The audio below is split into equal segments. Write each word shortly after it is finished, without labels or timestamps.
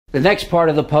The next part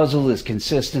of the puzzle is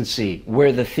consistency,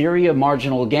 where the theory of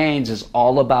marginal gains is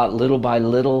all about little by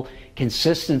little.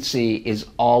 Consistency is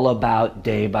all about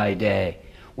day by day.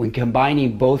 When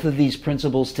combining both of these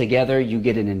principles together, you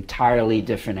get an entirely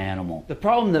different animal. The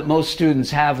problem that most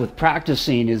students have with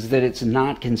practicing is that it's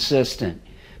not consistent.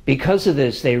 Because of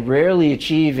this, they rarely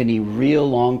achieve any real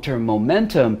long-term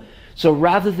momentum. So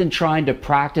rather than trying to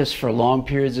practice for long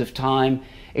periods of time,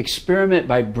 experiment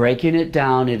by breaking it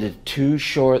down into 2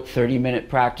 short 30-minute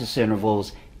practice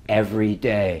intervals every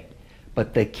day.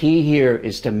 But the key here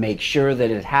is to make sure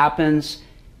that it happens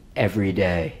every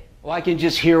day. Well, I can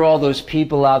just hear all those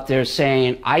people out there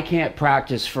saying, I can't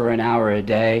practice for an hour a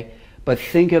day. But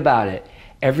think about it.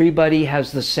 Everybody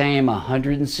has the same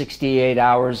 168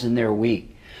 hours in their week.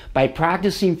 By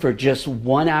practicing for just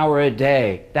 1 hour a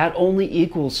day, that only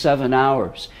equals 7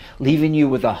 hours, leaving you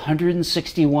with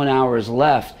 161 hours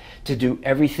left to do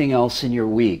everything else in your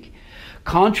week.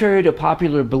 Contrary to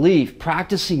popular belief,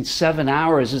 practicing 7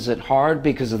 hours isn't hard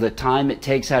because of the time it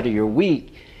takes out of your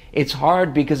week. It's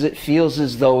hard because it feels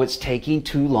as though it's taking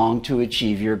too long to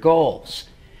achieve your goals.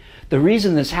 The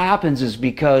reason this happens is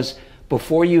because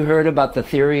before you heard about the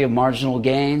theory of marginal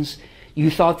gains, you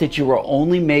thought that you were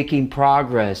only making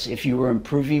progress if you were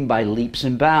improving by leaps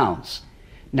and bounds.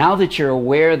 Now that you're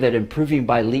aware that improving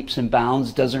by leaps and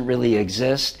bounds doesn't really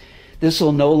exist, this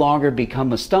will no longer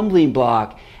become a stumbling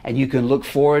block, and you can look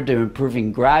forward to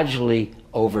improving gradually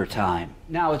over time.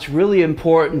 Now, it's really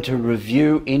important to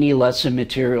review any lesson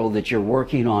material that you're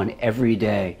working on every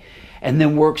day, and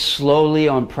then work slowly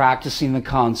on practicing the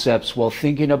concepts while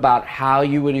thinking about how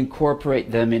you would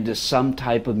incorporate them into some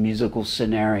type of musical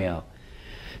scenario.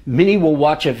 Many will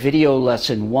watch a video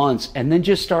lesson once and then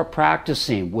just start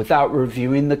practicing without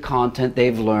reviewing the content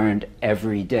they've learned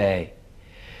every day.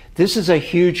 This is a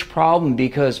huge problem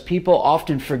because people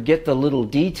often forget the little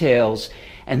details,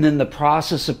 and then the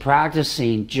process of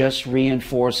practicing just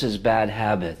reinforces bad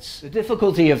habits. The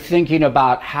difficulty of thinking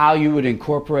about how you would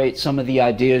incorporate some of the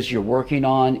ideas you're working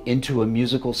on into a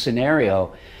musical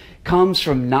scenario comes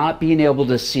from not being able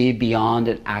to see beyond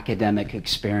an academic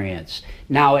experience.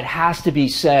 Now, it has to be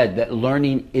said that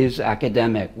learning is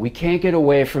academic. We can't get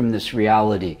away from this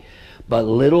reality. But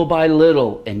little by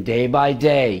little and day by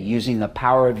day, using the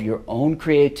power of your own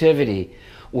creativity,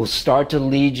 will start to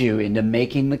lead you into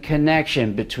making the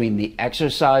connection between the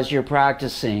exercise you're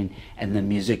practicing and the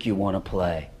music you want to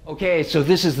play. Okay, so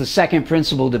this is the second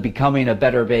principle to becoming a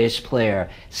better bass player.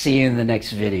 See you in the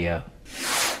next video.